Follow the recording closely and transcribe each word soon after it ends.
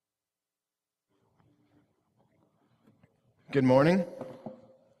Good morning.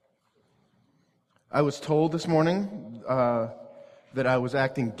 I was told this morning that I was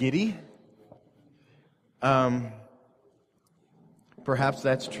acting giddy. Perhaps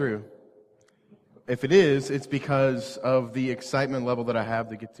that's true. If it is, it's because of the excitement level that I have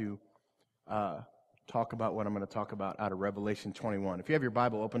to get to talk about what I'm going to talk about out of Revelation 21. If you have your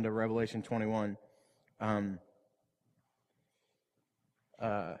Bible open to Revelation 21,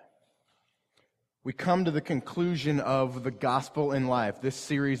 we come to the conclusion of the Gospel in Life, this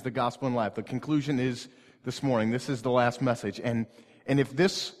series, The Gospel in Life. The conclusion is this morning. This is the last message. And if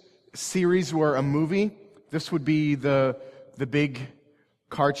this series were a movie, this would be the big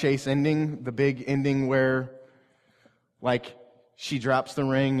car chase ending, the big ending where, like, she drops the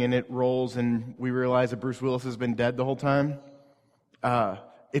ring and it rolls and we realize that Bruce Willis has been dead the whole time.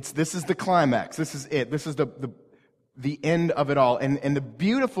 This is the climax. This is it. This is the end of it all. And the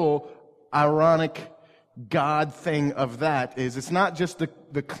beautiful, ironic God thing of that is it's not just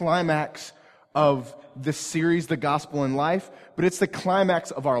the climax of this series, The Gospel in Life, but it's the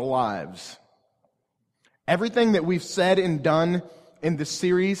climax of our lives. Everything that we've said and done in this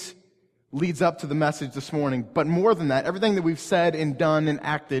series leads up to the message this morning. But more than that, everything that we've said and done and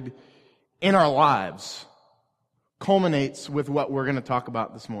acted in our lives culminates with what we're going to talk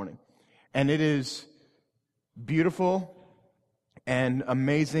about this morning. And it is beautiful and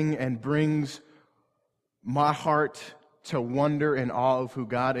amazing and brings my heart to wonder and awe of who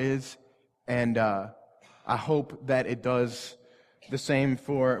God is. And I hope that it does the same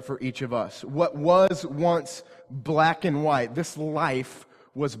for each of us. What was once black and white, this life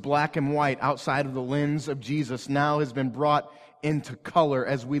was black and white outside of the lens of Jesus, now has been brought into color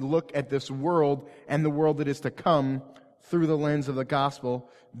as we look at this world and the world that is to come through the lens of the gospel.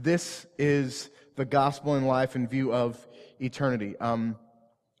 This is the gospel in life in view of eternity. I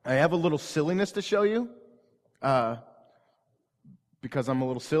have a little silliness to show you, because I'm a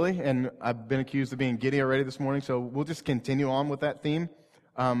little silly, and I've been accused of being giddy already this morning. So we'll just continue on with that theme.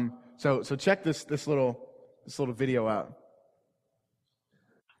 So check this little video out.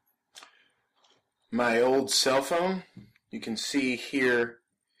 My old cell phone. You can see here,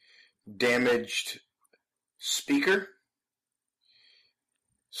 damaged speaker,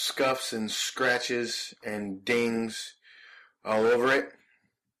 scuffs and scratches and dings all over it.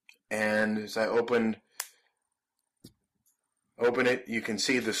 And as I open it, you can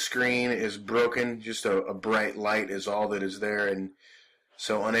see the screen is broken. Just a bright light is all that is there. And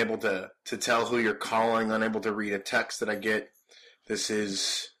so unable to tell who you're calling, unable to read a text that I get. This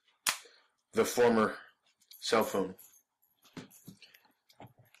is the former cell phone.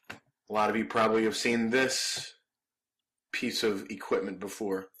 A lot of you probably have seen this piece of equipment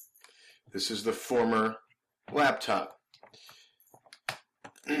before. This is the former laptop.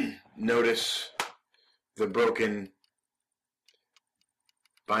 Notice the broken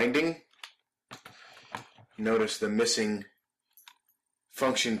binding. Notice the missing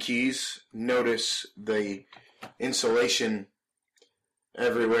function keys. Notice the insulation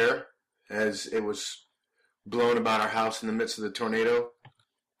everywhere as it was blown about our house in the midst of the tornado.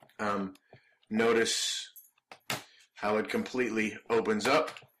 Notice how it completely opens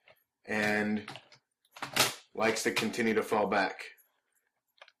up and likes to continue to fall back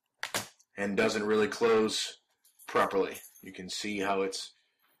and doesn't really close properly. You can see how it's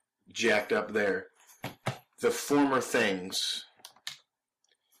jacked up there. The former things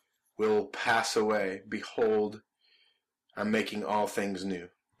will pass away. Behold, I'm making all things new.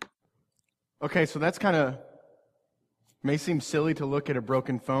 Okay, so that's kind of, may seem silly to look at a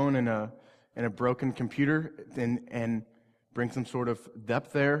broken phone and a broken computer and bring some sort of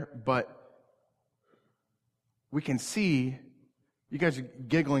depth there, but we can see, you guys are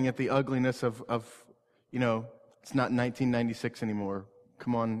giggling at the ugliness of it's not 1996 anymore.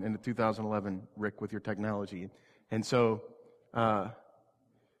 Come on into 2011, Rick, with your technology. And so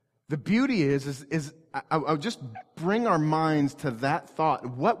the beauty is I would just bring our minds to that thought.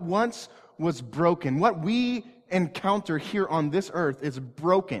 What once was broken, what we encounter here on this earth is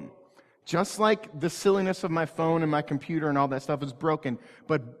broken. Just like the silliness of my phone and my computer and all that stuff is broken.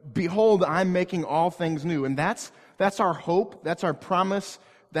 But behold, I'm making all things new. And that's our hope. That's our promise.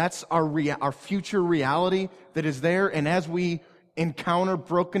 That's our future reality that is there. And as we encounter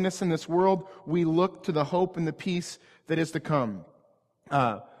brokenness in this world, we look to the hope and the peace that is to come.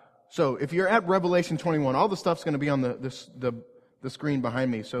 So if you're at Revelation 21, all the stuff's going to be on the screen behind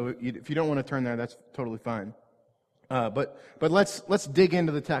me. So if you don't want to turn there, that's totally fine. But let's dig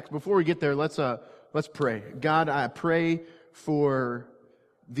into the text. Before we get there, let's pray. God, I pray for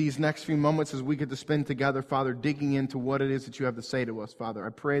these next few moments as we get to spend together, Father, digging into what it is that you have to say to us, Father. I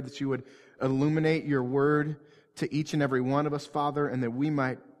pray that you would illuminate your word, to each and every one of us, Father, and that we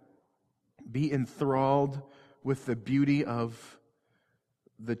might be enthralled with the beauty of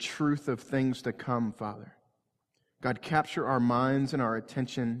the truth of things to come, Father. God, capture our minds and our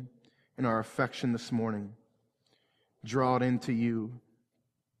attention and our affection this morning. Draw it into you.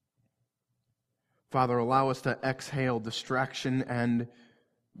 Father, allow us to exhale distraction and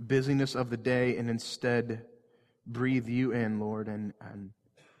busyness of the day and instead breathe you in, Lord, and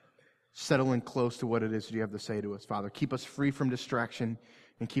settle in close to what it is you have to say to us, Father. Keep us free from distraction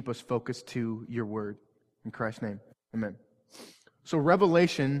and keep us focused to your word. In Christ's name, amen. So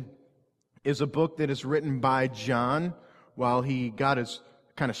Revelation is a book that is written by John while God has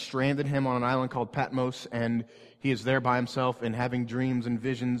kind of stranded him on an island called Patmos, and he is there by himself and having dreams and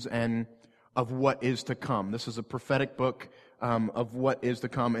visions and of what is to come. This is a prophetic book of what is to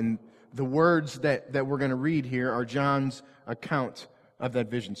come, and the words that we're going to read here are John's account of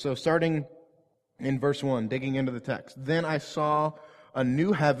that vision. So starting in verse 1, digging into the text. Then I saw a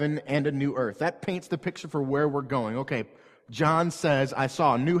new heaven and a new earth. That paints the picture for where we're going. Okay, John says, I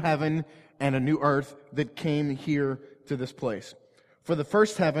saw a new heaven and a new earth that came here to this place. For the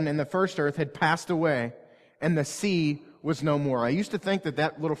first heaven and the first earth had passed away, and the sea was no more. I used to think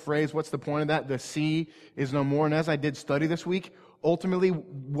that little phrase, what's the point of that? The sea is no more. And as I did study this week, ultimately,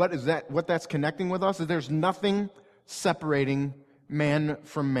 what that's connecting with us is there's nothing separating man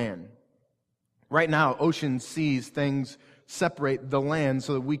from man. Right now, oceans, seas, things separate the land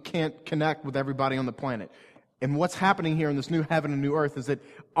so that we can't connect with everybody on the planet. And what's happening here in this new heaven and new earth is that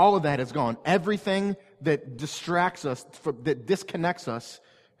all of that is gone. Everything that distracts us, that disconnects us,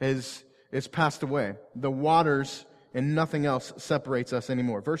 is passed away. The waters and nothing else separates us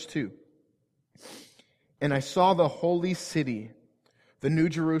anymore. Verse 2. And I saw the holy city, the new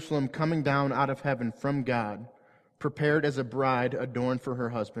Jerusalem, coming down out of heaven from God, prepared as a bride adorned for her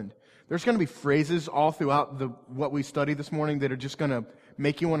husband. There's going to be phrases all throughout what we study this morning that are just going to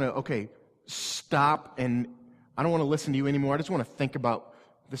make you want to, stop, and I don't want to listen to you anymore. I just want to think about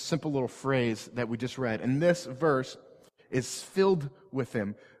this simple little phrase that we just read. And this verse is filled with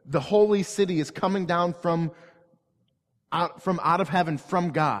him. The holy city is coming down from out of heaven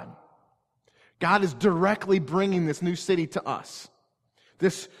from God. God is directly bringing this new city to us.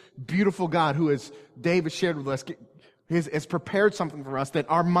 This beautiful God who, as David shared with us, has prepared something for us that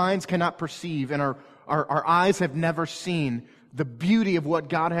our minds cannot perceive and our eyes have never seen, the beauty of what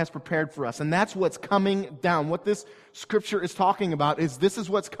God has prepared for us. And that's what's coming down. What this scripture is talking about is this is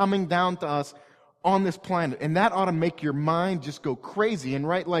what's coming down to us on this planet. And that ought to make your mind just go crazy and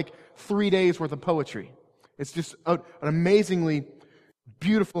write like 3 days worth of poetry. It's just an amazingly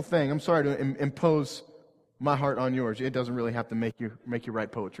beautiful thing. I'm sorry to impose my heart on yours. It doesn't really have to make you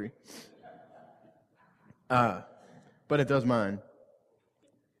write poetry. But it does mine.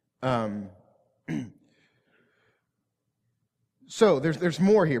 So there's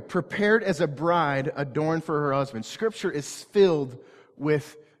more here. Prepared as a bride adorned for her husband. Scripture is filled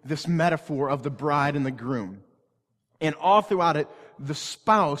with this metaphor of the bride and the groom. And all throughout it, the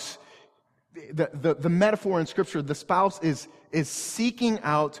spouse, the metaphor in Scripture, the spouse is seeking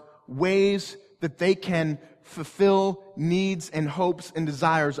out ways that they can fulfill needs and hopes and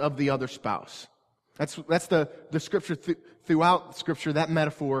desires of the other spouse. That's the Scripture. Throughout Scripture, that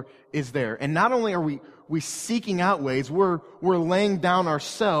metaphor is there. And not only are we seeking out ways, we're laying down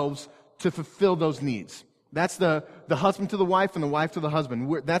ourselves to fulfill those needs. That's the husband to the wife and the wife to the husband.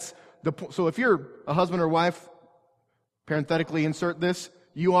 So if you're a husband or wife, parenthetically insert this,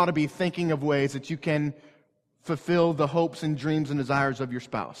 you ought to be thinking of ways that you can fulfill the hopes and dreams and desires of your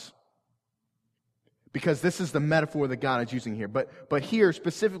spouse. Because this is the metaphor that God is using here. But here,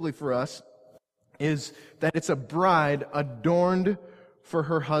 specifically for us, is that it's a bride adorned for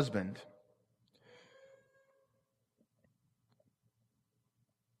her husband.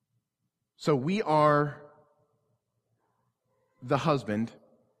 So we are the husband.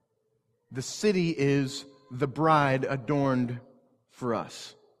 The city is the bride adorned for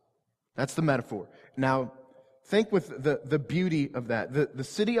us. That's the metaphor. Now, think with the beauty of that. The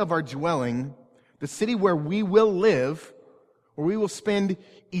city of our dwelling, the city where we will live, where we will spend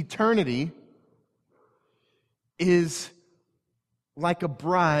eternity, is like a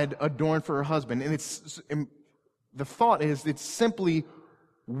bride adorned for her husband. And the thought is it's simply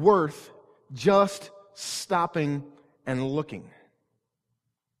worth just stopping and looking.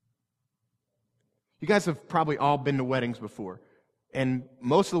 You guys have probably all been to weddings before. And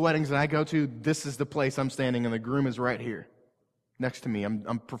most of the weddings that I go to, this is the place I'm standing and the groom is right here next to me.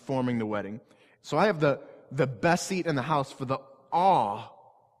 I'm performing the wedding. So I have the best seat in the house for the awe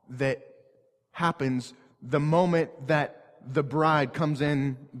that happens the moment that the bride comes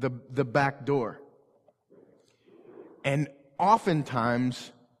in the back door. And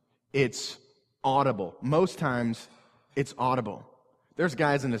oftentimes, it's audible. Most times, it's audible. There's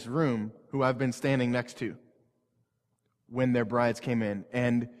guys in this room who I've been standing next to when their brides came in,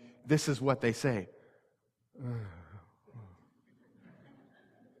 and this is what they say.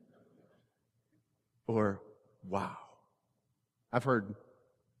 Or, wow. I've heard,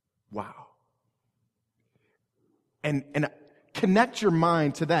 wow. And connect your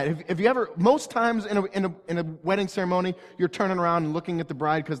mind to that. Have you ever, most times in a wedding ceremony, you're turning around and looking at the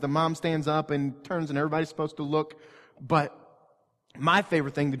bride because the mom stands up and turns and everybody's supposed to look. But my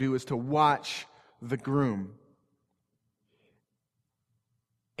favorite thing to do is to watch the groom.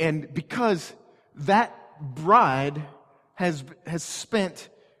 And because that bride has spent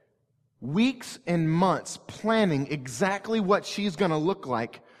weeks and months planning exactly what she's going to look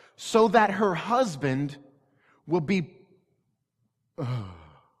like so that her husband will be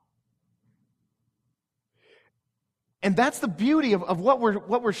and that's the beauty of what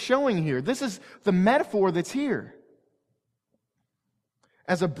we're showing here. This is the metaphor that's here.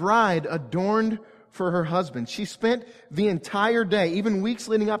 As a bride adorned for her husband, she spent the entire day, even weeks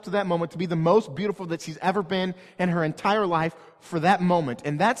leading up to that moment, to be the most beautiful that she's ever been in her entire life for that moment.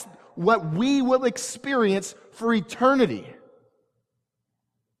 And that's what we will experience for eternity.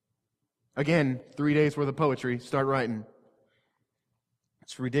 Again, 3 days worth of poetry. Start writing.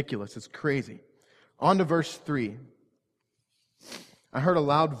 It's ridiculous. It's crazy. On to verse 3. I heard a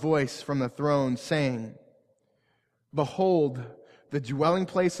loud voice from the throne saying, "Behold, the dwelling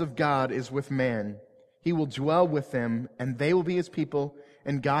place of God is with man. He will dwell with them, and they will be his people,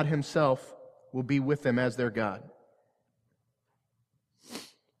 and God himself will be with them as their God."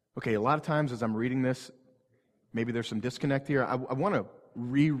 Okay, a lot of times as I'm reading this, maybe there's some disconnect here. I want to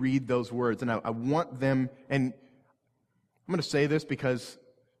reread those words, and I want them, and I'm going to say this because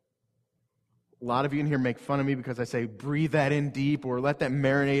a lot of you in here make fun of me because I say breathe that in deep or let that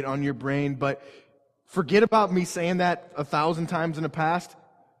marinate on your brain, but forget about me saying that 1,000 times in the past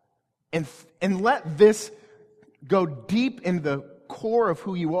and let this go deep in the core of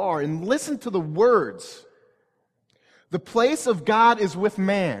who you are and listen to the words. The place of God is with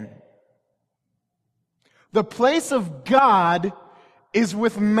man. The place of God is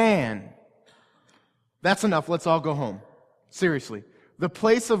with man. That's enough. Let's all go home. Seriously. The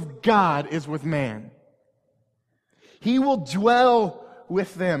place of God is with man. He will dwell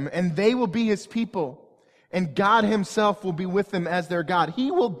with them, and they will be his people. And God himself will be with them as their God.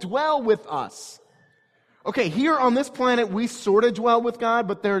 He will dwell with us. Okay, here on this planet, we sort of dwell with God,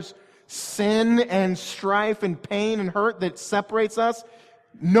 but there's sin and strife and pain and hurt that separates us.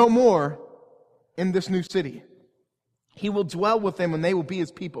 No more in this new city. He will dwell with them, and they will be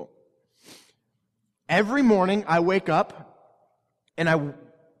his people. Every morning, I wake up, and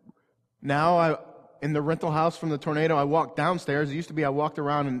in the rental house from the tornado, I walk downstairs. It used to be I walked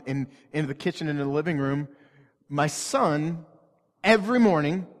around into the kitchen and in the living room. My son, every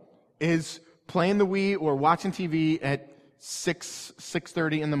morning, is playing the Wii or watching TV at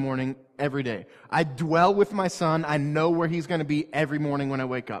 6:30 in the morning every day. I dwell with my son. I know where he's going to be every morning when I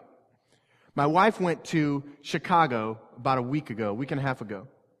wake up. My wife went to Chicago about a week and a half ago.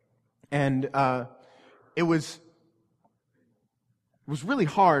 And it was really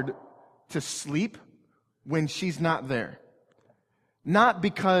hard to sleep when she's not there. Not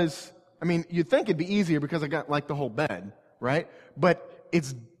because, you'd think it'd be easier because I got like the whole bed, right? But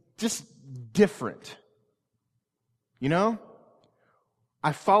it's just different. You know?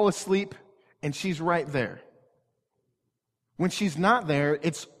 I fall asleep and she's right there. When she's not there,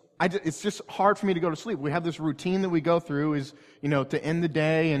 it's just hard for me to go to sleep. We have this routine that we go through is, to end the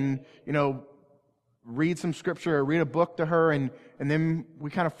day and, read some scripture or read a book to her and then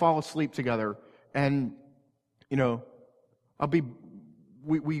we kind of fall asleep together. And,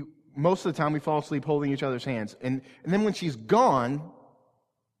 we most of the time we fall asleep holding each other's hands. And then when she's gone,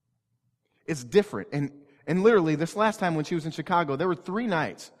 it's different. And literally this last time when she was in Chicago, there were 3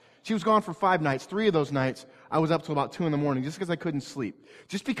 nights. She was gone for 5 nights. 3 of those nights, I was up till about 2 a.m. just because I couldn't sleep.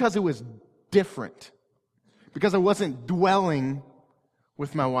 Just because it was different. Because I wasn't dwelling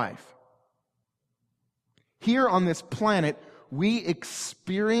with my wife. Here on this planet, we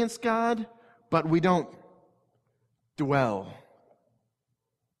experience God, but we don't dwell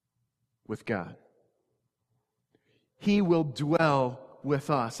with God. He will dwell with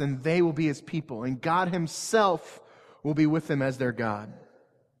us, and they will be his people, and God himself will be with them as their God.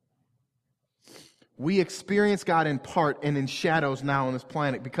 We experience God in part and in shadows now on this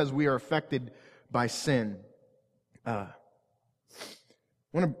planet because we are affected by sin. I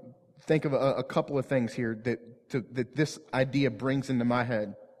want to think of a couple of things here that this idea brings into my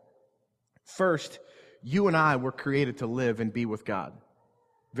head. First, you and I were created to live and be with God.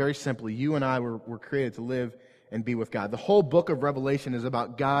 Very simply, you and I were created to live and be with God. The whole book of Revelation is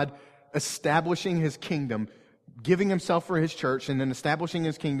about God establishing His kingdom, giving Himself for His church, and then establishing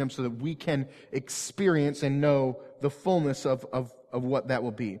His kingdom so that we can experience and know the fullness of what that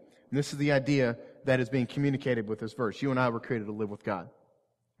will be. And this is the idea that is being communicated with this verse. You and I were created to live with God.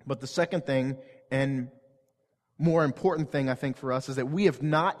 But the second thing, and more important thing, I think, for us, is that we have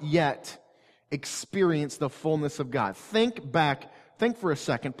not yet experienced the fullness of God. Think for a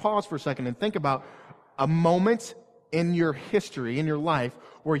second, pause for a second, and think about a moment in your history, in your life,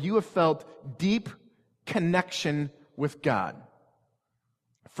 where you have felt deep connection with God.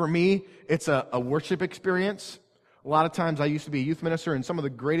 For me, it's a worship experience. A lot of times I used to be a youth minister, and some of the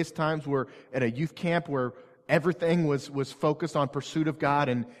greatest times were at a youth camp where everything was focused on pursuit of God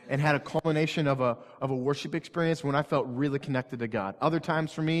and had a culmination of a worship experience when I felt really connected to God. Other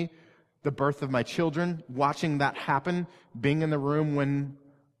times for me, the birth of my children, watching that happen, being in the room when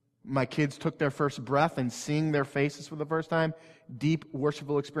my kids took their first breath and seeing their faces for the first time, deep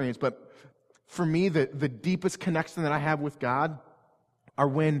worshipful experience. But for me, the deepest connection that I have with God are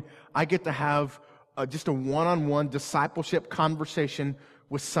when I get to have just a one-on-one discipleship conversation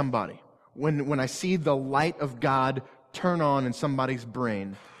with somebody. When I see the light of God turn on in somebody's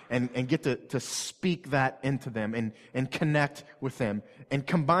brain and get to speak that into them and connect with them. And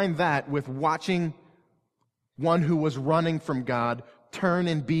combine that with watching one who was running from God turn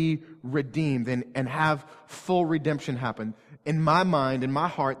and be redeemed and have full redemption happen. In my mind, in my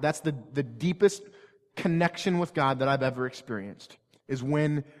heart, that's the deepest connection with God that I've ever experienced, is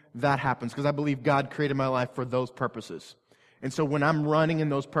when that happens, because I believe God created my life for those purposes. And so when I'm running in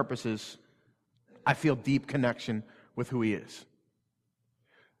those purposes, I feel deep connection with who He is.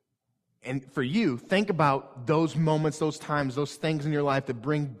 And for you, think about those moments, those times, those things in your life that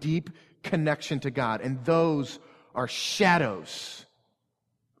bring deep connection to God. And those are shadows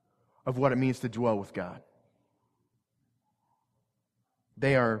of what it means to dwell with God.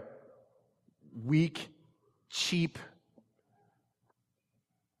 They are weak, cheap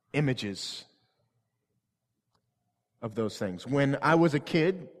images of those things. When I was a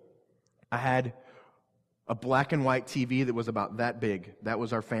kid, I had a black and white TV that was about that big. That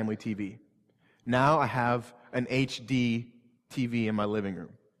was our family TV. Now I have an HD TV in my living room.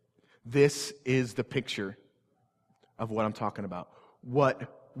 This is the picture of what I'm talking about.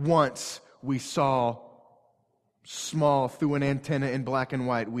 What once we saw small through an antenna in black and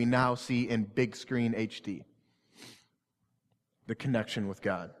white, we now see in big screen HD. The connection with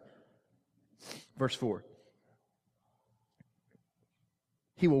God. Verse 4.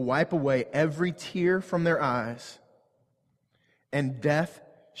 He will wipe away every tear from their eyes, and death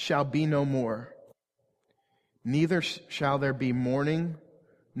shall be no more. Neither shall there be mourning,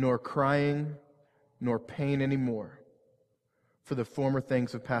 nor crying, nor pain anymore, for the former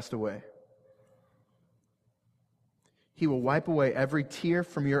things have passed away. He will wipe away every tear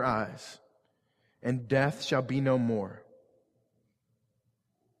from your eyes, and death shall be no more.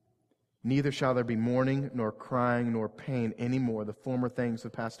 Neither shall there be mourning, nor crying, nor pain anymore. The former things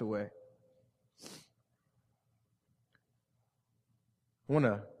have passed away. I want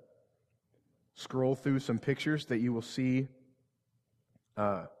to scroll through some pictures that you will see.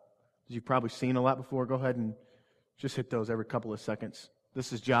 You've probably seen a lot before. Go ahead and just hit those every couple of seconds.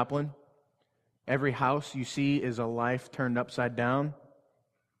 This is Joplin. Every house you see is a life turned upside down.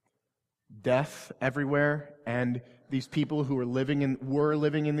 Death everywhere, and these people who were living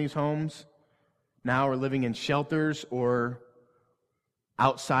in these homes now are living in shelters or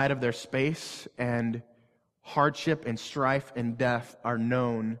outside of their space, and hardship and strife and death are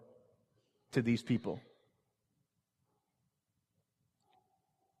known to these people.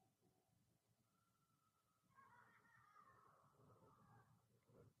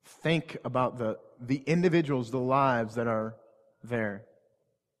 Think about the individuals, the lives that are there.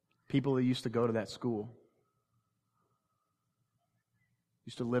 People that used to go to that school.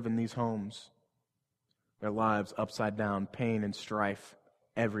 Used to live in these homes. Their lives upside down, pain and strife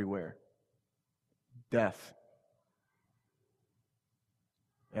everywhere. Death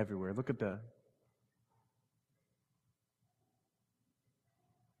everywhere. Look at I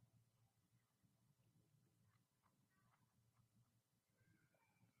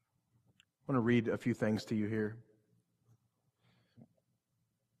want to read a few things to you here.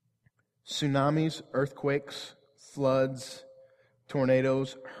 Tsunamis, earthquakes, floods,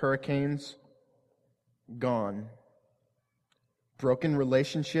 tornadoes, hurricanes, gone. Broken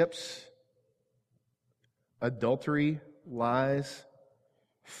relationships, adultery, lies,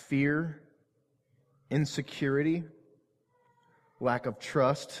 fear, insecurity, lack of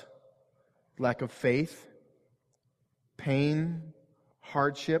trust, lack of faith, pain,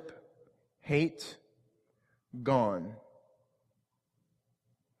 hardship, hate, gone.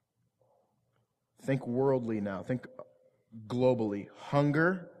 Think worldly now. Think globally.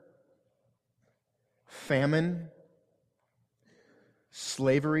 Hunger, famine,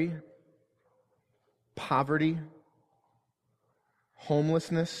 slavery, poverty,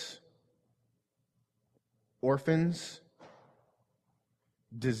 homelessness, orphans,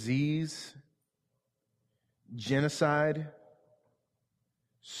 disease, genocide,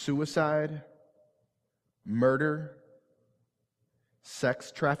 suicide, murder,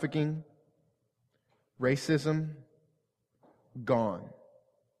 sex trafficking, racism, gone.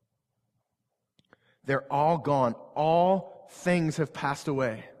 They're all gone. All things have passed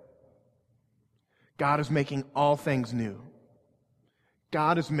away. God is making all things new.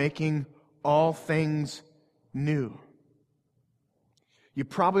 God is making all things new. You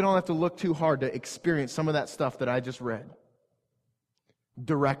probably don't have to look too hard to experience some of that stuff that I just read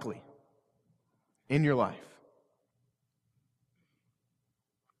directly in your life.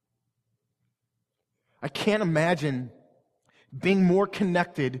 I can't imagine being more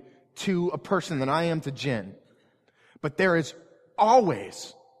connected to a person than I am to Jen. But there is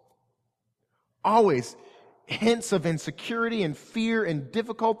always hints of insecurity and fear and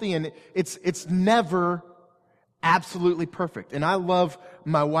difficulty, and it's never absolutely perfect. And I love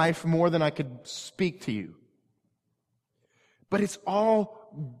my wife more than I could speak to you. But it's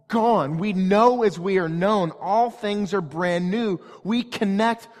all gone. We know as we are known. All things are brand new. We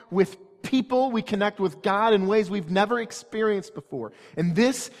connect with people, we connect with God in ways we've never experienced before. And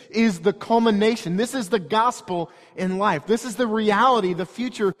this is the culmination. This is the gospel in life. This is the reality, the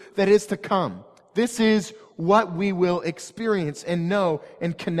future that is to come. This is what we will experience and know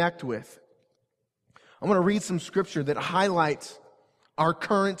and connect with. I want to read some scripture that highlights our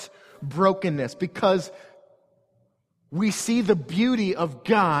current brokenness because we see the beauty of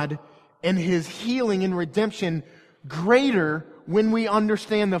God and His healing and redemption greater when we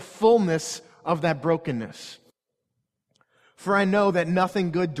understand the fullness of that brokenness. For I know that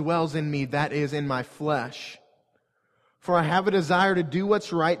nothing good dwells in me, that is, in my flesh. For I have a desire to do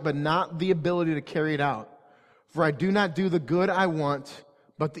what's right, but not the ability to carry it out. For I do not do the good I want,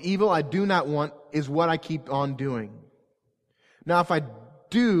 but the evil I do not want is what I keep on doing. Now if I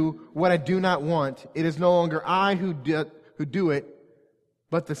do what I do not want, it is no longer I who do it,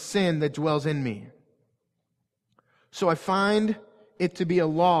 but the sin that dwells in me. So I find it to be a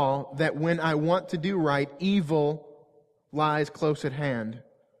law that when I want to do right, evil lies close at hand.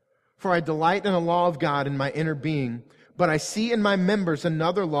 For I delight in the law of God in my inner being, but I see in my members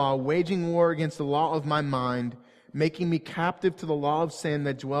another law, waging war against the law of my mind, making me captive to the law of sin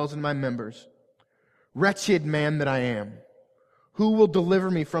that dwells in my members. Wretched man that I am, who will deliver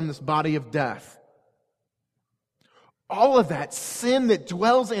me from this body of death? All of that sin that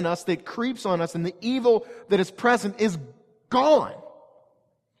dwells in us, that creeps on us, and the evil that is present is gone.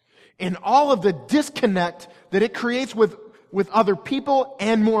 And all of the disconnect that it creates with other people,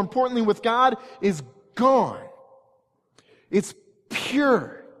 and more importantly with God, is gone. It's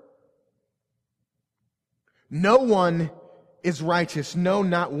pure. No one is righteous. No,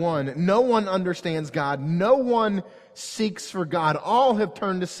 not one. No one understands God. No one seeks for God. All have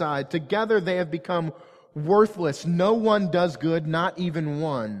turned aside. Together they have become worthless. No one does good, not even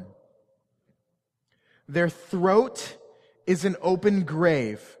one. Their throat is an open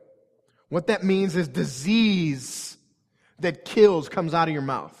grave. What that means is disease that kills comes out of your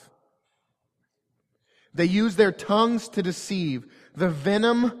mouth. They use their tongues to deceive. The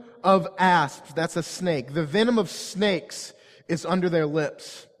venom of asps, that's a snake. The venom of snakes is under their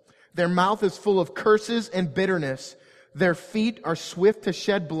lips. Their mouth is full of curses and bitterness. Their feet are swift to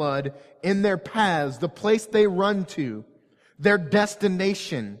shed blood. In their paths, the place they run to, their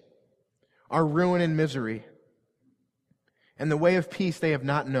destination, are ruin and misery. And the way of peace they have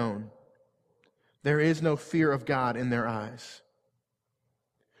not known. There is no fear of God in their eyes.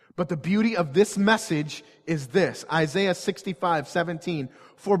 But the beauty of this message is this. Isaiah 65:17.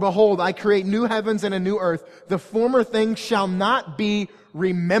 For behold, I create new heavens and a new earth. The former things shall not be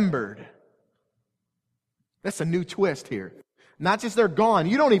remembered. That's a new twist here. Not just they're gone.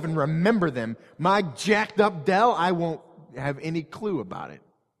 You don't even remember them. My jacked up Dell, I won't have any clue about it.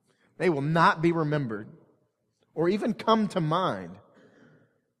 They will not be remembered or even come to mind.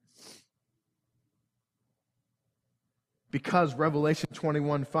 Because Revelation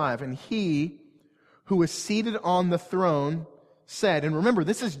 21:5, and he who is seated on the throne said, and remember,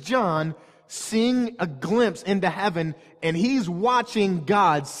 this is John seeing a glimpse into heaven, and he's watching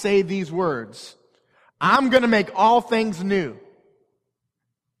God say these words, I'm going to make all things new.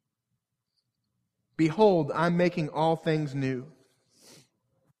 Behold, I'm making all things new.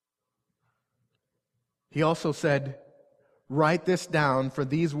 He also said, write this down, for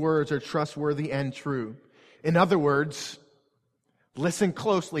these words are trustworthy and true. In other words, listen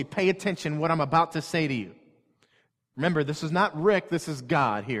closely, pay attention what I'm about to say to you. Remember, this is not Rick, this is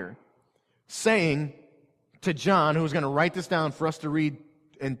God here, saying to John, who's going to write this down for us to read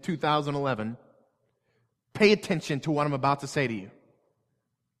in 2011, pay attention to what I'm about to say to you.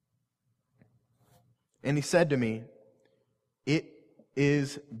 And he said to me, it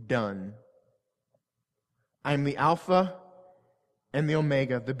is done. I am the Alpha and the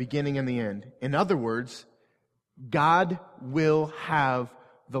Omega, the beginning and the end. In other words, God will have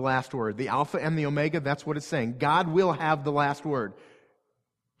the last word. The Alpha and the Omega, that's what it's saying. God will have the last word.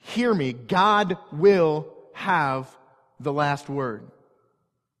 Hear me, God will have the last word.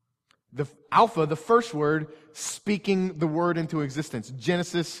 The Alpha, the first word, speaking the word into existence.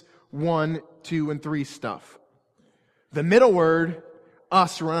 Genesis 1, 2, and 3 stuff. The middle word,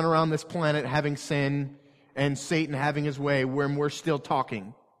 us running around this planet having sin and Satan having his way when we're still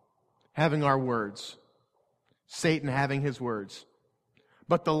talking, having our words. Satan having his words.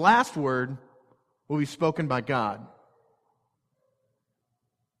 But the last word will be spoken by God.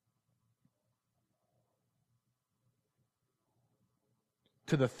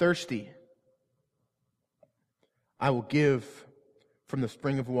 To the thirsty, I will give from the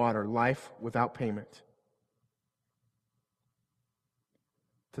spring of water life without payment.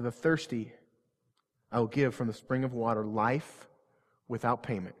 To the thirsty, I will give from the spring of water life without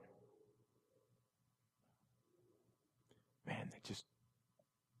payment. Man, if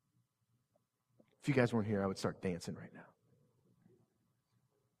you guys weren't here, I would start dancing right now.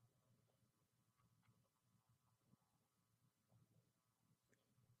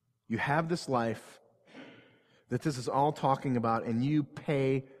 You have this life that this is all talking about, and you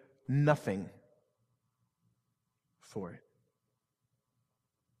pay nothing for it.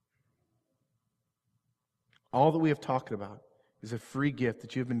 All that we have talked about is a free gift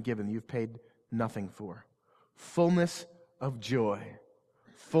that you've been given, you've paid nothing for. Fullness of joy,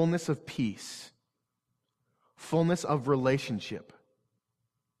 fullness of peace, fullness of relationship.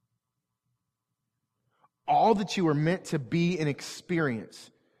 All that you were meant to be and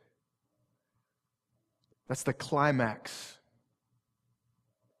experience. That's the climax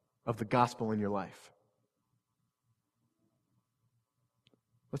of the gospel in your life.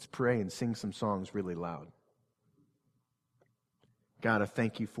 Let's pray and sing some songs really loud. God, I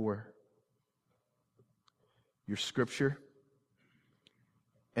thank you for your scripture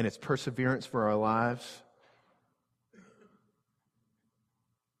and its perseverance for our lives.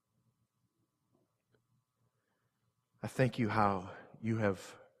 I thank you how you have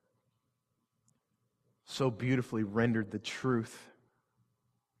so beautifully rendered the truth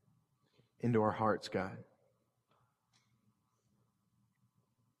into our hearts, God.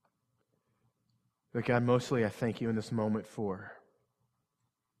 But God, mostly I thank you in this moment for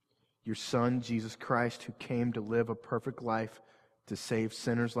your Son, Jesus Christ, who came to live a perfect life to save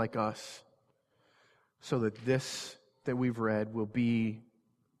sinners like us, so that this that we've read will be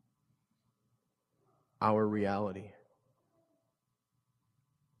our reality.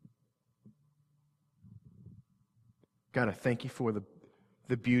 God, I thank you for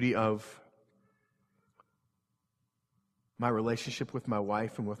the beauty of my relationship with my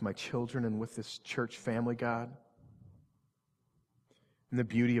wife and with my children and with this church family, God. And the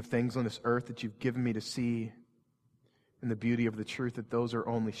beauty of things on this earth that you've given me to see, and the beauty of the truth that those are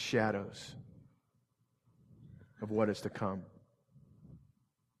only shadows of what is to come.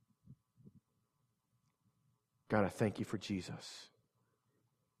 God, I thank you for Jesus.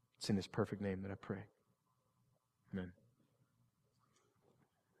 It's in his perfect name that I pray. Amen.